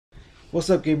What's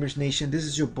up, Gamers Nation? This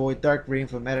is your boy Dark Rain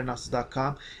from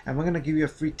Maddenallstars.com, and I'm gonna give you a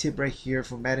free tip right here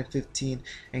for Madden 15.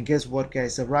 And guess what,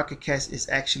 guys? The rocket catch is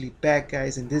actually back,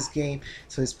 guys, in this game.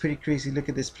 So it's pretty crazy. Look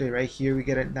at this play right here. We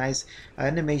get a nice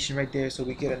animation right there, so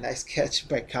we get a nice catch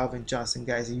by Calvin Johnson,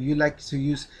 guys. If you like to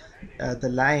use the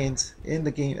Lions in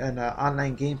the game and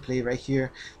online gameplay right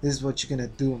here, this is what you're gonna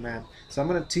do, man. So I'm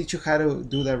gonna teach you how to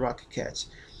do that rocket catch.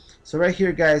 So right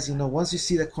here, guys, once you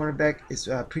see the cornerback is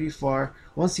pretty far,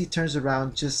 once he turns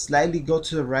around, just slightly go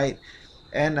to the right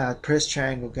and press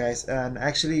triangle, guys. And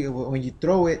actually, when you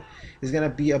throw it, it's gonna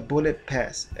be a bullet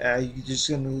pass. You're just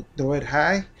gonna throw it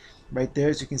high, right there,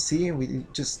 as you can see, and we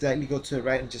just slightly go to the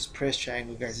right and just press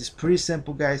triangle, guys. It's pretty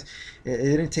simple, guys. It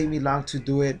didn't take me long to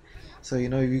do it. So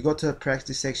if you go to the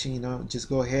practice section, just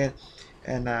go ahead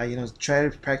and try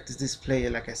to practice this play.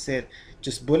 Like I said,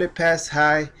 just bullet pass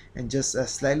high and just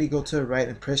slightly go to the right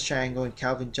and press triangle, and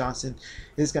Calvin Johnson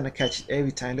is gonna catch it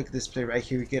every time. Look at this play right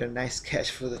here. We get a nice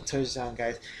catch for the touchdown,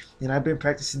 guys. I've been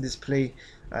practicing this play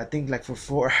I think like for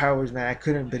 4 hours, man. I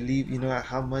couldn't believe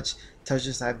how much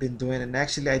touches I've been doing. And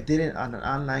actually I did it on an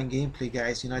online gameplay,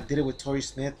 guys. I did it with Torrey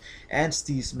Smith and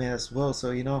Steve Smith as well.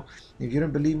 So if you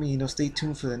don't believe me, stay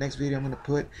tuned for the next video I'm gonna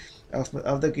put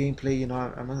of the gameplay.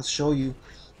 I'm gonna show you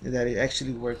that it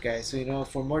actually worked, guys. So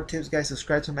for more tips, guys,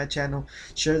 subscribe to my channel,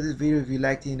 share this video if you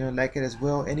liked it, like it as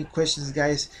well. Any questions,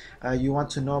 guys, you want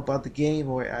to know about the game,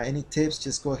 or any tips,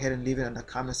 just go ahead and leave it in the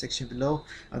comment section below.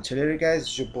 Until later, guys,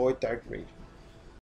 it's your boy Dark Raid.